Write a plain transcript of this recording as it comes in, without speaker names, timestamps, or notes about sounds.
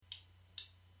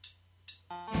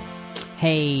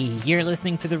Hey, you're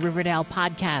listening to the Riverdale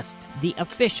podcast, the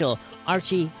official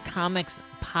Archie Comics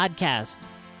podcast.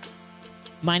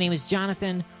 My name is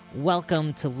Jonathan.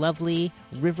 Welcome to lovely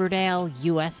Riverdale,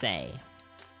 USA.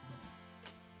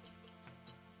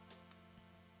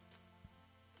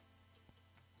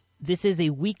 This is a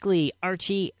weekly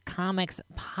Archie Comics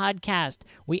podcast.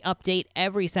 We update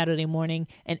every Saturday morning,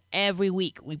 and every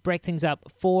week we break things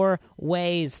up 4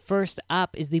 ways. First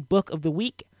up is the book of the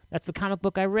week. That's the comic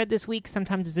book I read this week.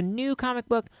 Sometimes it's a new comic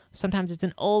book, sometimes it's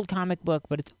an old comic book,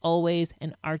 but it's always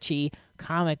an Archie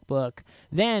comic book.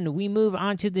 Then we move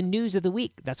on to the news of the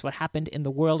week. That's what happened in the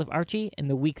world of Archie in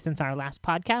the week since our last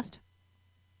podcast.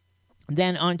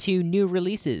 Then on to new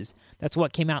releases. That's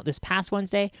what came out this past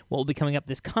Wednesday, what will be coming up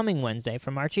this coming Wednesday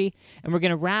from Archie. And we're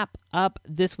going to wrap up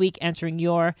this week answering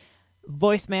your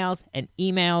voicemails and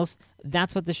emails.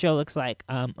 That's what the show looks like.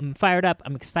 I'm fired up.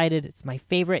 I'm excited. It's my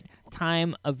favorite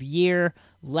time of year.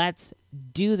 Let's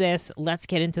do this. Let's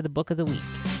get into the book of the week.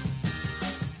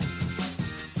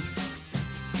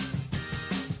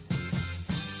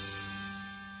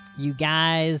 You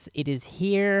guys, it is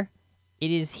here. It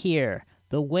is here.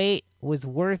 The wait was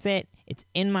worth it. It's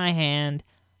in my hand.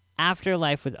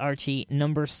 Afterlife with Archie,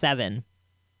 number 7.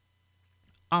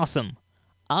 Awesome.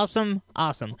 Awesome.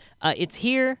 It's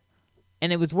here,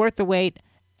 and it was worth the wait,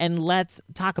 and let's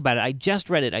talk about it. I just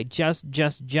read it. I just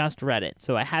read it,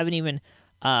 so I haven't even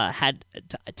had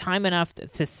time enough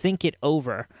to think it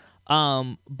over.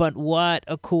 But what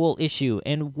a cool issue,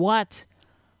 and what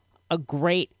a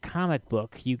great comic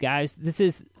book, you guys. This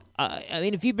is,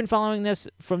 if you've been following this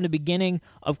from the beginning,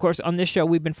 of course, on this show,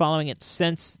 we've been following it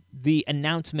since the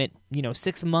announcement,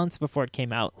 6 months before it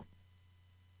ccame out.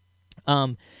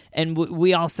 And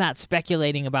we all sat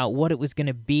speculating about what it was going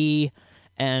to be,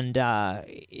 and I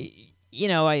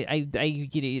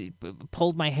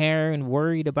pulled my hair and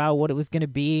worried about what it was going to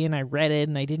be, and I read it,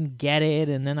 and I didn't get it,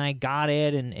 and then I got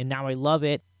it, and now I love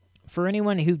it. For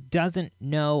anyone who doesn't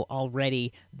know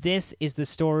already, this is the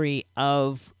story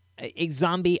of a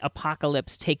zombie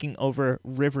apocalypse taking over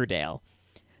Riverdale.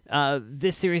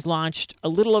 This series launched a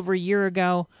little over a year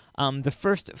ago. The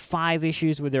first 5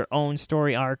 issues were their own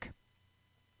story arc.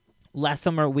 Last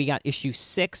summer, we got issue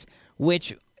 6,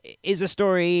 which is a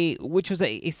story, which was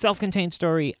a self-contained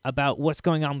story about what's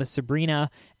going on with Sabrina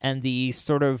and the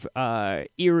sort of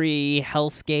eerie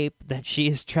hellscape that she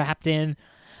is trapped in.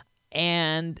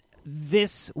 And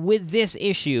with this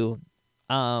issue,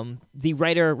 the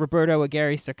writer Roberto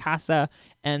Aguirre Sacasa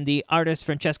and the artist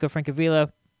Francesco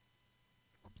Francavilla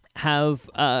have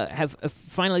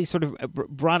finally sort of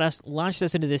launched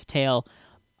us into this tale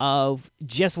of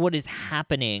just what is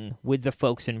happening with the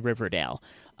folks in Riverdale.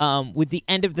 With the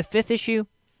end of the 5th issue,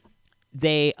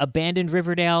 they abandoned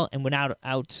Riverdale and went out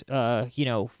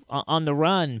on the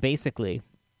run, basically,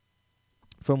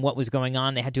 from what was going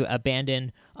on. They had to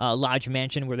abandon Lodge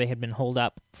Mansion, where they had been holed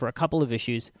up for a couple of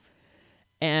issues.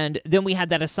 And then we had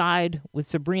that aside with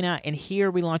Sabrina, and here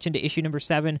we launch into issue number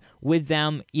 7 with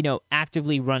them,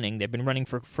 actively running. They've been running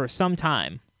for some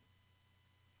time.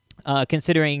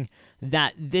 Considering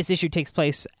that this issue takes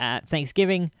place at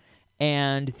Thanksgiving,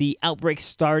 and the outbreak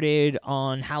started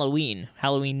on Halloween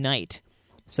night.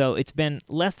 So it's been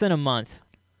less than a month,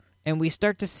 and we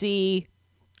start to see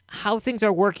how things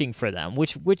are working for them,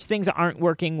 which things aren't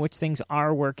working, which things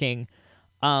are working.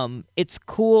 It's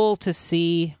cool to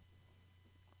see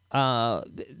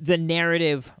the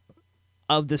narrative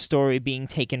of the story being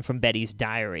taken from Betty's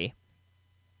diary.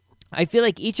 I feel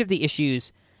like each of the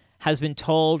issues has been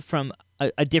told from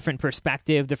a different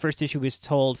perspective. The first issue was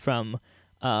told from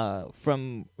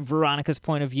Veronica's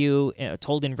point of view,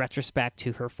 told in retrospect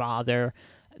to her father.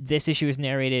 This issue is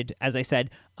narrated, as I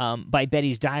said, by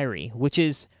Betty's diary, which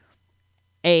is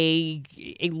a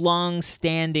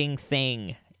long-standing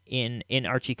thing in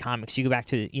Archie Comics. You go back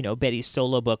to Betty's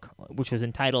solo book, which was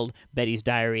entitled Betty's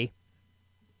Diary.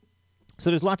 So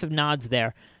there's lots of nods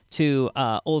there to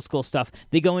old school stuff.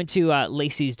 They go into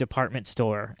Lacey's department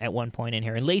store at one point in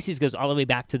here, and Lacey's goes all the way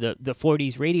back to the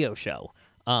 40s radio show.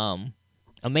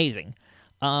 Amazing.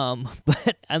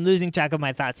 But I'm losing track of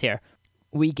my thoughts here.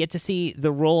 We get to see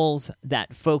the roles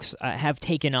that folks have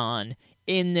taken on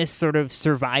in this sort of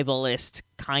survivalist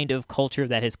kind of culture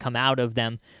that has come out of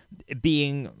them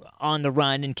being on the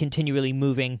run and continually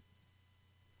moving.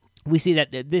 We see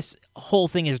that this whole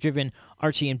thing has driven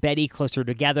Archie and Betty closer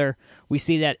together. We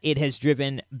see that it has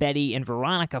driven Betty and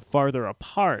Veronica farther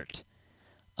apart.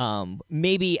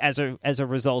 Maybe as a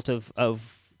result of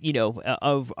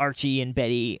Archie and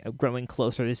Betty growing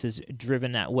closer, this has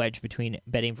driven that wedge between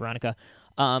Betty and Veronica.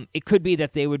 It could be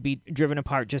that they would be driven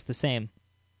apart just the same.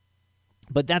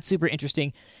 But that's super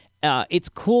interesting. It's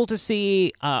cool to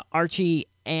see Archie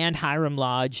and Hiram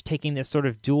Lodge taking this sort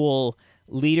of dual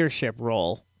leadership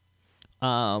role,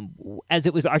 as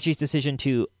it was Archie's decision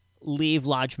to leave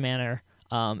Lodge Manor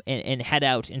and head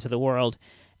out into the world.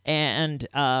 And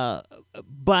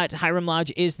but Hiram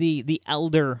Lodge is the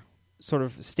elder sort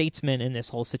of statesman in this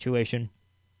whole situation,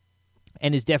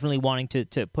 and is definitely wanting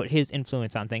to put his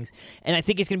influence on things. And I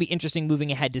think it's going to be interesting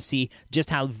moving ahead to see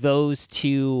just how those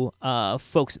two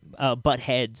folks butt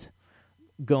heads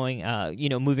going,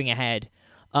 moving ahead.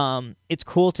 It's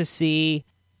cool to see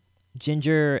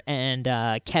Ginger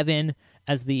and Kevin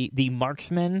as the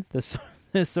marksmen,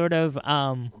 the sort of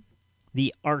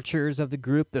the archers of the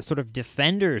group, the sort of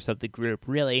defenders of the group,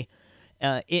 really.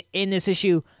 In this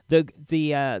issue,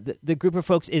 the group of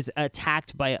folks is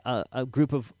attacked by a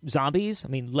group of zombies. I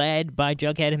mean, led by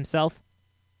Jughead himself,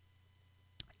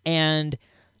 and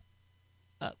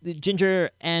Ginger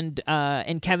and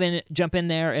Kevin jump in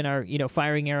there and are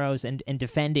firing arrows and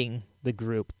defending the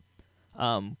group.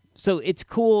 So it's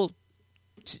cool.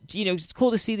 It's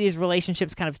cool to see these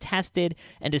relationships kind of tested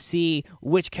and to see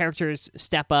which characters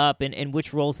step up and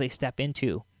which roles they step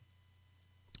into.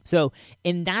 So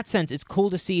in that sense, it's cool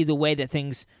to see the way that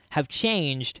things have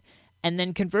changed, and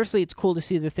then conversely, it's cool to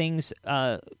see the things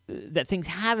that things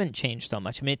haven't changed so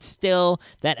much. I mean, it's still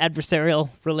that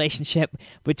adversarial relationship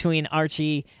between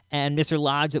Archie and Mr.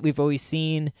 Lodge that we've always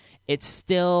seen. It's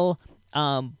still,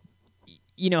 Hiram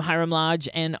Lodge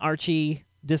and Archie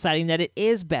deciding that it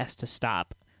is best to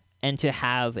stop and to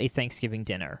have a Thanksgiving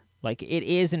dinner. Like, it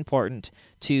is important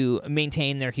to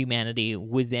maintain their humanity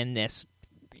within this,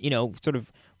 sort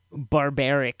of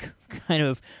barbaric kind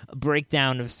of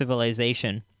breakdown of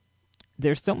civilization.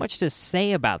 There's so much to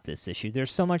say about this issue. There's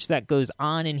so much that goes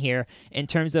on in here in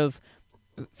terms of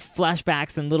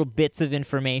flashbacks and little bits of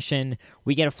information.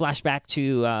 We get a flashback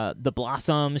to the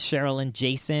Blossoms, Cheryl and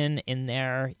Jason, in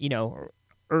their,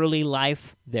 early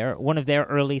life, one of their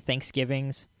early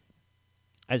Thanksgivings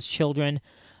as children.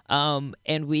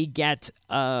 And we get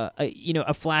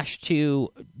a flash to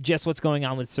just what's going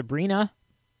on with Sabrina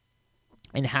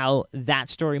and how that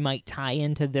story might tie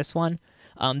into this one.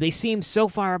 They seem so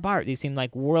far apart. They seem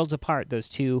like worlds apart, those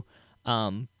two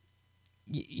separate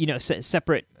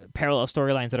parallel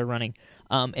storylines that are running.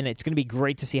 And it's going to be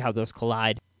great to see how those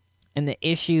collide. And the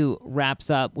issue wraps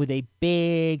up with a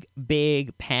big,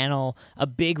 big panel, a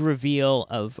big reveal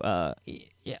of a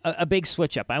big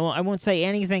switch up. I won't say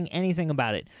anything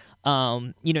about it.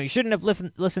 You shouldn't have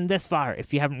listened this far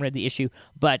if you haven't read the issue,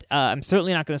 but I'm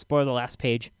certainly not going to spoil the last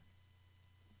page,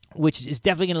 which is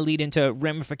definitely going to lead into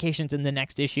ramifications in the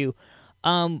next issue.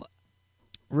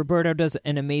 Roberto does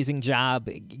an amazing job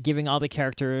giving all the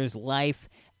characters life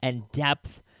and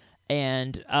depth,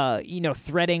 and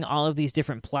threading all of these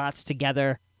different plots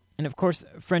together. And of course,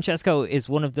 Francesco is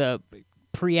one of the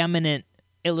preeminent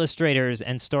illustrators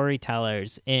and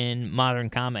storytellers in modern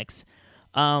comics.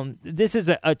 This is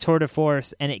a tour de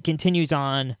force, and it continues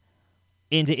on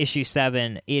into issue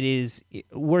 7. It is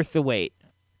worth the wait.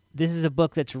 This is a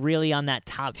book that's really on that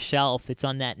top shelf. It's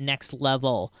on that next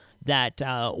level that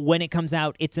when it comes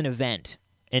out, it's an event,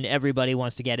 and everybody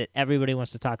wants to get it. Everybody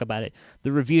wants to talk about it.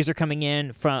 The reviews are coming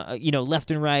in from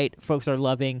left and right. Folks are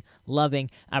loving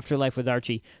Afterlife with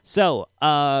Archie. So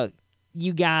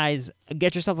you guys,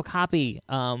 get yourself a copy.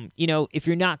 If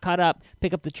you're not caught up,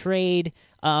 pick up the trade.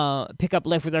 Pick up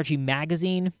Life with Archie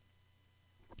magazine.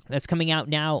 That's coming out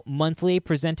now monthly,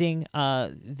 presenting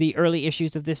the early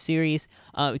issues of this series.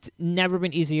 It's never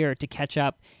been easier to catch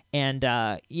up and,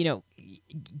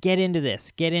 get into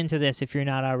this. Get into this if you're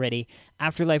not already.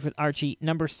 Afterlife with Archie,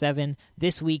 number 7,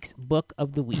 this week's Book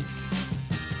of the Week.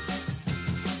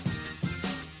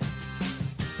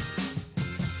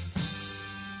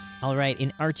 All right,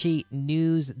 in Archie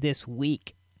news this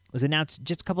week, it was announced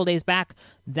just a couple days back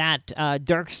that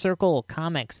Dark Circle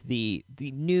Comics, the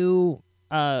new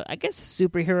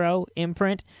superhero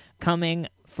imprint coming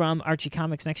from Archie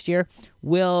Comics next year,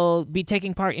 will be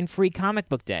taking part in Free Comic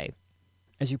Book Day.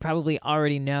 As you probably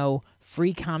already know,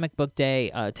 Free Comic Book Day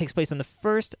takes place on the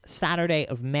first Saturday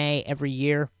of May every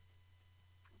year,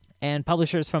 and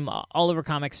publishers from all over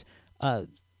comics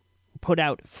put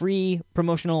out free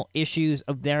promotional issues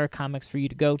of their comics for you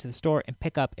to go to the store and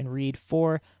pick up and read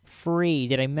for free.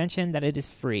 Did I mention that it is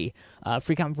free?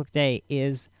 Free Comic Book Day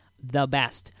is the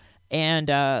best. And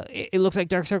it looks like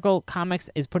Dark Circle Comics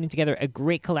is putting together a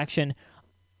great collection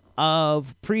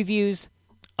of previews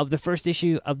of the first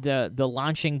issue of the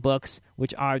launching books,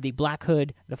 which are the Black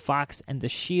Hood, the Fox, and the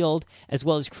Shield, as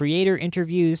well as creator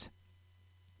interviews,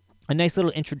 a nice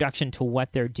little introduction to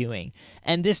what they're doing.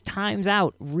 And this times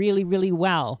out really, really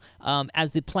well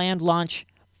as the planned launch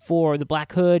for The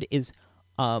Black Hood is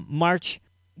March,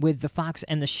 with The Fox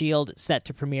and the Shield set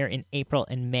to premiere in April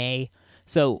and May.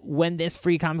 So when this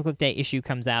Free Comic Book Day issue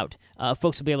comes out,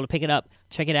 folks will be able to pick it up,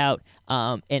 check it out,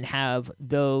 and have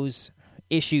those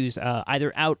issues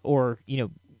either out or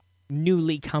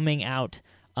newly coming out.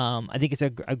 I think it's a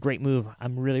great move.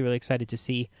 I'm really, really excited to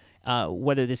see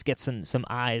whether this gets some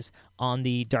eyes on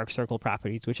the Dark Circle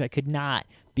properties, which I could not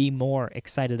be more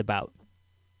excited about.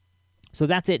 So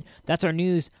that's it. That's our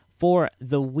news for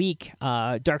the week.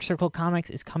 Dark Circle Comics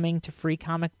is coming to Free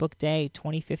Comic Book Day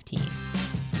 2015.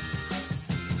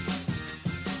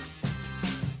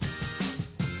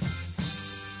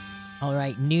 All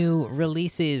right, new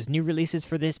releases. New releases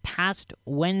for this past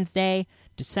Wednesday,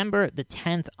 December the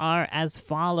 10th, are as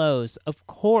follows. Of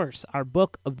course, our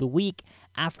book of the week,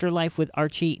 Afterlife with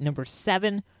Archie, number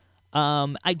 7.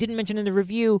 I didn't mention in the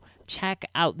review, check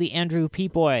out the Andrew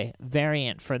Peaboy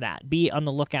variant for that. Be on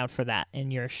the lookout for that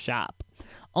in your shop.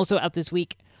 Also out this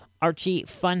week, Archie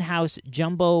Funhouse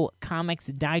Jumbo Comics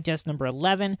Digest number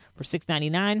 11 for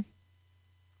 $6.99.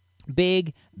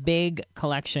 Big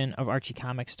collection of Archie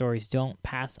comic stories. Don't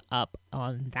pass up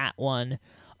on that one.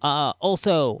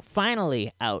 Also,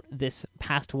 finally out this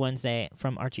past Wednesday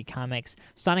from Archie Comics,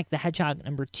 Sonic the Hedgehog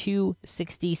number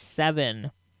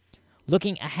 267.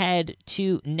 Looking ahead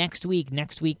to next week,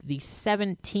 the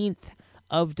 17th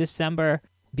of December,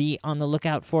 be on the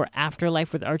lookout for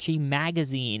Afterlife with Archie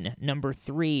magazine number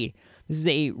 3. This is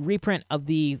a reprint of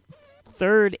the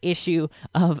 3rd issue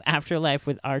of Afterlife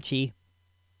with Archie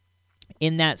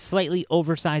in that slightly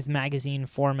oversized magazine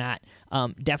format.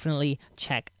 Definitely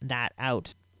check that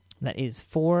out. That is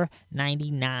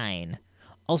 $4.99.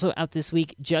 Also out this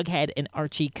week, Jughead and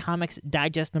Archie Comics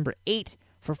Digest number 8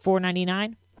 for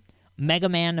 $4.99. Mega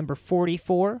Man number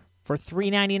 44 for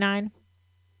 $3.99.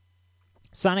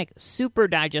 Sonic Super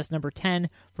Digest number 10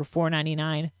 for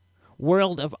 $4.99.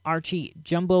 World of Archie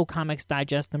Jumbo Comics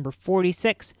Digest number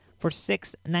 46 for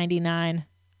 $6.99.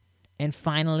 And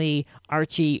finally,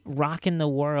 Archie Rockin' the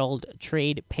World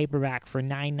trade paperback for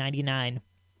 $9.99.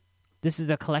 This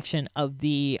is a collection of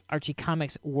the Archie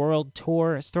Comics World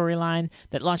Tour storyline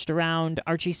that launched around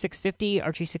Archie 650,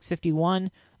 Archie 651,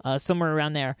 somewhere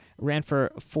around there. Ran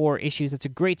for 4 issues. It's a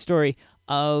great story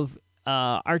of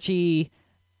Archie,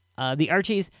 the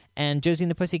Archies, and Josie and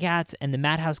the Pussycats, and the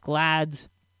Madhouse Glads,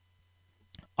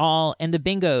 and the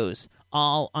Bingos,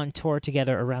 all on tour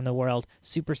together around the world.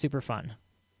 Super, super fun.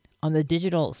 On the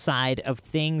digital side of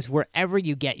things, wherever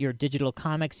you get your digital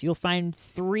comics, you'll find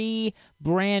 3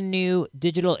 brand new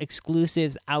digital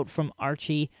exclusives out from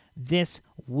Archie this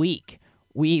week.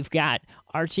 We've got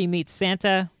Archie Meets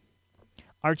Santa,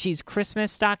 Archie's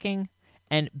Christmas Stocking,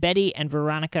 and Betty and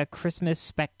Veronica Christmas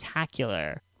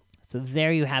Spectacular. So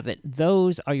there you have it.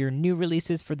 Those are your new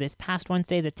releases for this past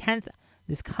Wednesday, the 10th,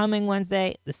 this coming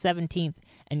Wednesday, the 17th,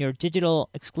 and your digital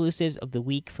exclusives of the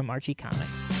week from Archie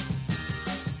Comics.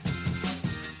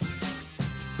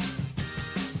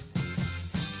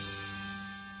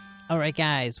 All right,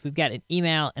 guys, we've got an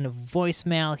email and a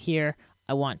voicemail here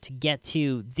I want to get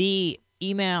to. The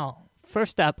email,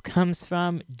 first up, comes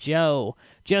from Joe.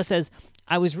 Joe says,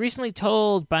 I was recently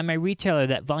told by my retailer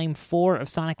that Volume 4 of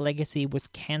Sonic Legacy was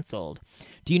canceled.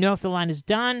 Do you know if the line is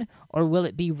done, or will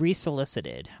it be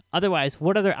resolicited? Otherwise,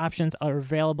 what other options are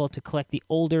available to collect the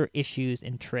older issues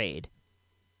in trade?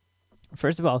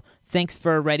 First of all, thanks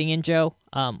for writing in, Joe.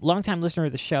 Longtime listener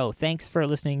of the show. Thanks for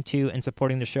listening to and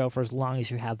supporting the show for as long as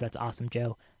you have. That's awesome,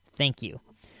 Joe. Thank you.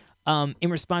 In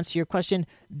response to your question,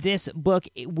 this book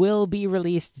will be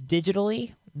released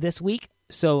digitally this week,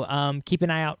 so keep an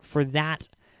eye out for that.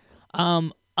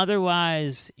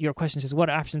 Otherwise, your question says, what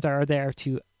options are there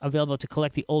available to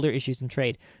collect the older issues in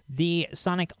trade? The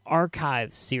Sonic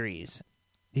Archives series.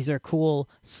 These are cool,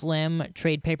 slim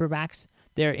trade paperbacks.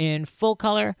 They're in full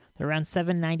color. They're around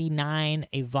 $7.99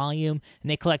 a volume,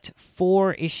 and they collect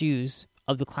 4 issues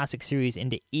of the classic series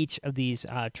into each of these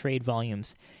trade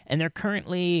volumes. And they're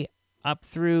currently up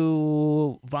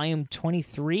through volume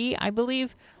 23, I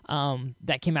believe.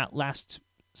 That came out last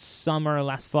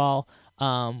fall,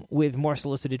 with more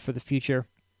solicited for the future.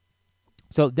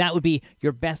 So that would be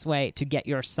your best way to get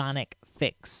your Sonic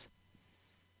fix.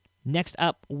 Next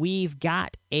up, we've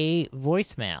got a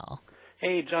voicemail.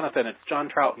 Hey, Jonathan, it's John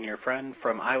Troughton, your friend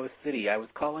from Iowa City. I was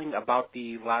calling about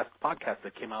the last podcast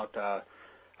that came out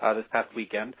this past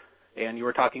weekend, and you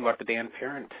were talking about the Dan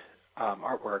Parent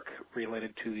artwork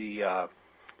related to the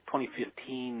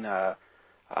 2015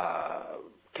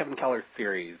 Kevin Keller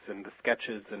series and the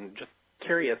sketches, and just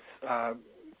curious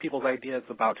people's ideas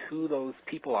about who those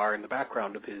people are in the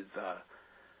background of his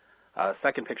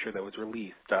second picture that was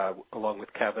released along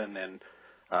with Kevin and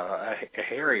a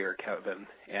hairier Kevin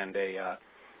and a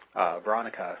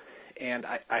Veronica. And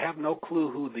I have no clue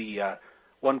who the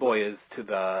one boy is to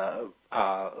the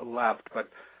left, but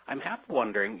I'm half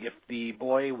wondering if the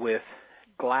boy with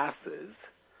glasses,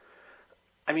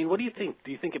 I mean, what do you think?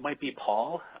 Do you think it might be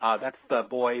Paul? That's the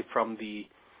boy from the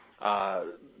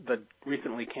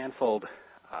recently canceled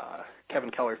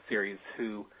Kevin Keller series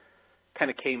who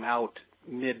kind of came out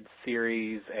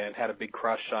mid-series and had a big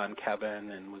crush on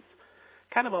Kevin and was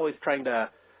kind of always trying to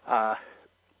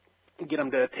get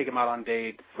him to take him out on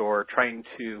dates or trying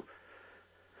to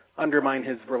undermine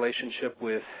his relationship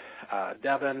with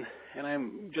Devin. And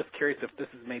I'm just curious if this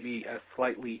is maybe a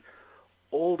slightly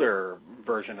older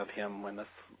version of him when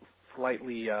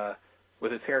slightly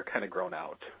with his hair kind of grown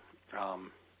out.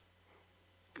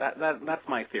 That's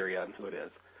my theory on who it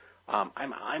is.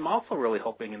 I'm also really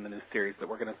hoping in the new series that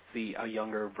we're going to see a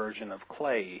younger version of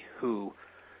Clay, who,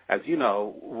 as you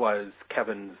know, was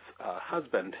Kevin's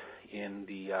husband in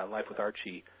the Life with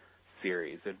Archie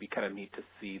series. It'd be kind of neat to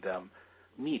see them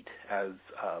meet as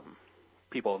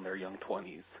people in their young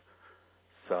 20s.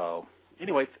 So,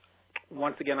 anyways,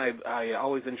 once again, I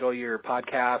always enjoy your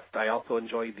podcast. I also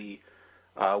enjoy the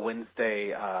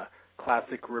Wednesday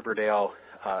classic Riverdale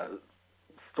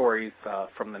stories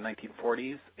from the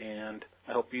 1940s, and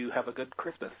I hope you have a good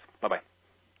Christmas. Bye-bye.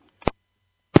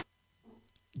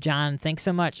 John, thanks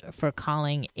so much for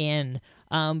calling in.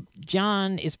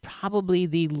 John is probably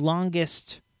the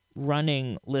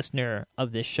longest-running listener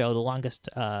of this show, the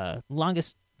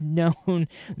longest known,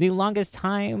 the longest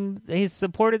time. He's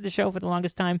supported the show for the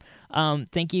longest time.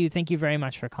 Thank you very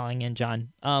much for calling in,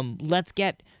 John. Let's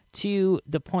get to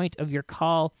the point of your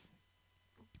call.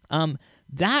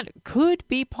 That could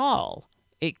be Paul.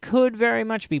 It could very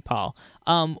much be Paul.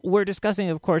 We're discussing,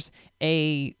 of course,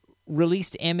 a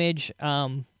released image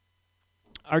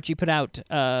Archie put out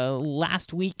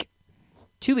last week,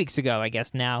 2 weeks ago, I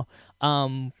guess now.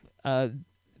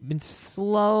 Been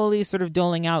slowly sort of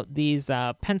doling out these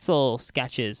pencil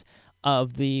sketches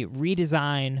of the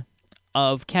redesign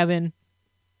of Kevin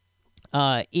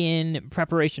in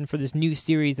preparation for this new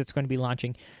series that's going to be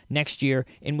launching next year,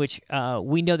 in which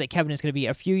we know that Kevin is going to be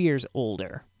a few years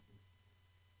older.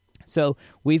 So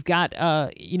we've got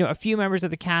a few members of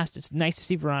the cast. It's nice to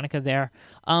see Veronica there.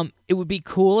 It would be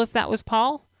cool if that was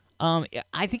Paul.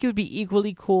 I think it would be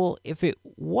equally cool if it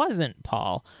wasn't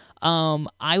Paul.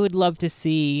 I would love to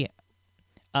see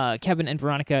Kevin and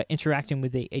Veronica interacting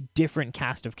with a different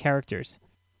cast of characters.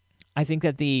 I think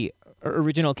that the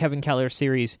original Kevin Keller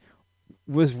series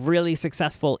was really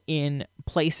successful in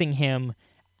placing him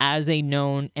as a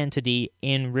known entity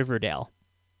in Riverdale.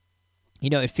 You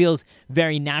know, it feels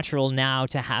very natural now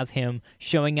to have him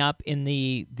showing up in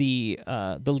the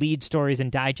lead stories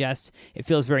and digests. It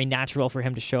feels very natural for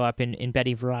him to show up in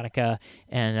Betty, Veronica,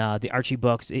 and the Archie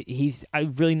books. He's a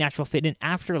really natural fit in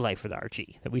Afterlife with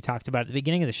Archie that we talked about at the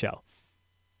beginning of the show.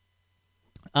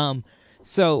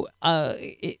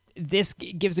 This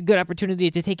gives a good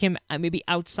opportunity to take him maybe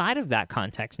outside of that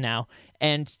context now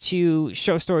and to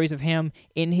show stories of him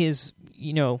in his,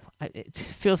 it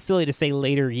feels silly to say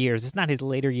later years. It's not his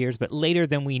later years, but later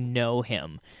than we know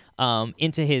him,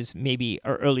 into his maybe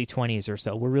early 20s or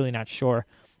so. We're really not sure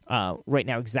right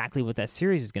now exactly what that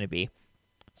series is going to be.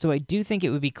 So I do think it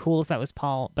would be cool if that was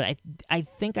Paul, but I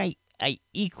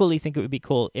equally think it would be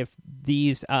cool if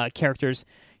these characters,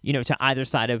 to either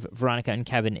side of Veronica and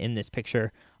Kevin in this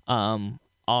picture,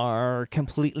 are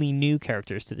completely new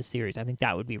characters to the series. I think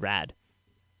that would be rad.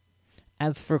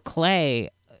 As for Clay,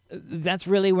 that's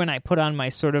really when I put on my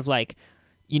sort of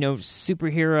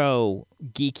superhero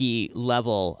geeky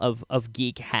level of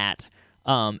geek hat,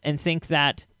 and think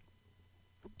that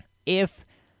if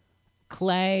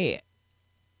Clay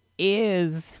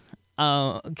is,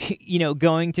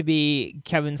 going to be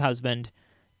Kevin's husband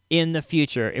in the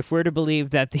future, if we're to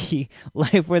believe that the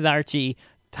Life with Archie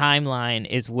timeline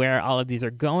is where all of these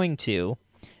are going to,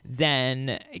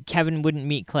 then Kevin wouldn't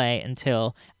meet Clay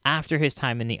until after his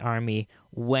time in the Army,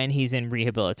 when he's in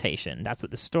rehabilitation. That's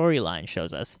what the storyline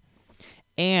shows us.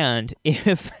 And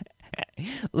if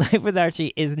Life with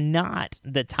Archie is not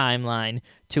the timeline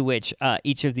to which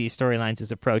each of these storylines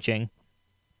is approaching,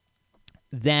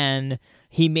 then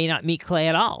he may not meet Clay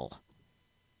at all.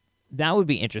 That would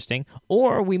be interesting.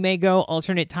 Or we may go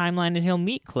alternate timeline and he'll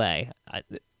meet Clay.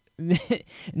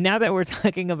 Now that we're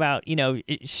talking about,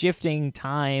 shifting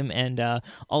time and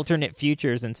alternate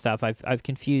futures and stuff, I've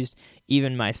confused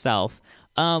even myself.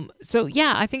 So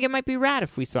yeah, I think it might be rad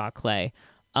if we saw Clay,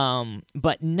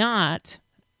 but not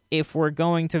if we're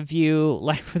going to view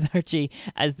Life with Archie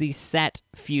as the set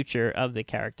future of the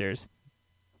characters.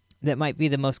 that might be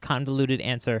the most convoluted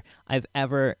answer I've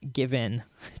ever given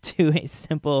to a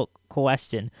simple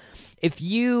question. If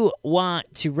you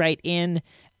want to write in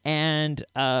and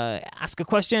ask a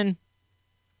question,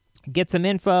 get some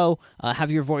info,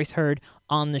 have your voice heard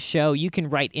on the show, you can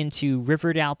write into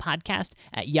Riverdale Podcast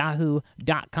at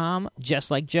yahoo.com,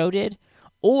 just like Joe did.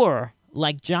 Or,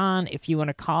 like John, if you want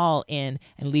to call in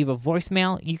and leave a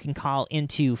voicemail, you can call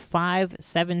into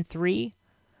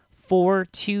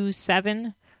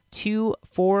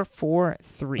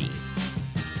 573-427-2443.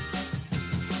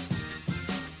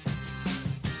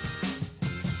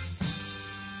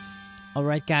 All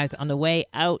right, guys, on the way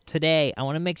out today, I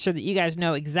want to make sure that you guys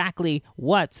know exactly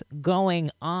what's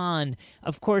going on.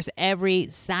 Of course, every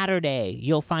Saturday,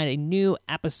 you'll find a new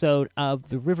episode of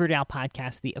the Riverdale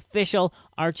Podcast, the official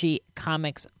Archie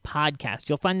Comics podcast.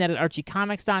 You'll find that at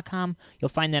archiecomics.com. You'll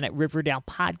find that at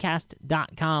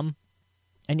riverdalespodcast.com.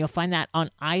 And you'll find that on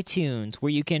iTunes,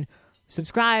 where you can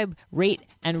subscribe, rate,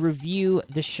 and review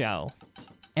the show.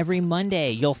 Every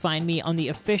Monday, you'll find me on the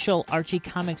official Archie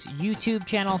Comics YouTube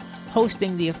channel,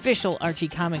 hosting the official Archie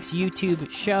Comics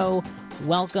YouTube show,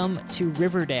 Welcome to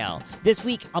Riverdale. This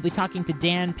week, I'll be talking to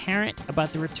Dan Parent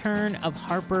about the return of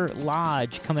Harper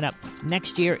Lodge coming up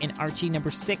next year in Archie number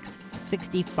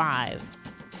 665.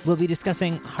 We'll be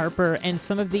discussing Harper and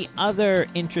some of the other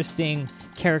interesting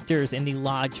characters in the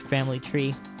Lodge family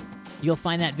tree. You'll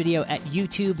find that video at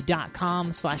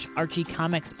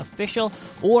youtube.com/ArchieComicsOfficial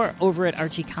or over at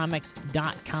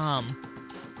archiecomics.com.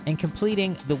 And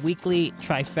completing the weekly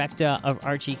trifecta of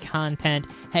Archie content,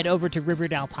 head over to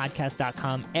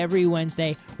riverdalespodcast.com every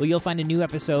Wednesday, where you'll find a new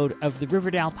episode of the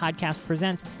Riverdale Podcast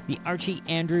Presents the Archie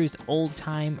Andrews Old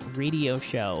Time Radio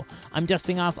Show. I'm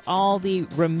dusting off all the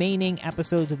remaining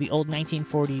episodes of the old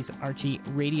 1940s Archie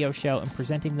Radio Show and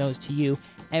presenting those to you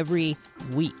every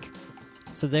week.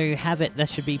 So there you have it. That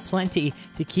should be plenty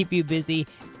to keep you busy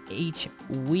each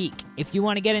week. If you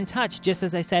want to get in touch, just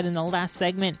as I said in the last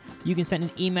segment, you can send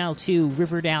an email to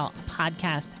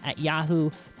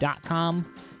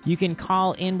riverdalespodcast@yahoo.com. You can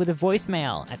call in with a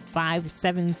voicemail at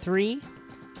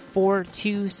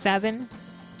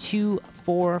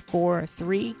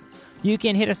 573-427-2443. You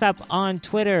can hit us up on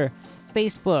Twitter,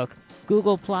 Facebook,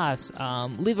 Google+.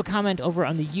 Leave a comment over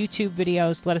on the YouTube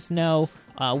videos. Let us know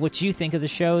what you think of the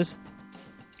shows.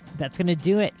 That's going to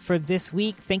do it for this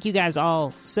week. Thank you guys all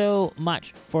so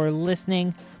much for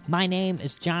listening. My name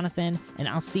is Jonathan, and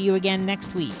I'll see you again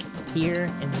next week here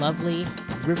in lovely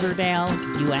Riverdale,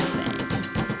 USA.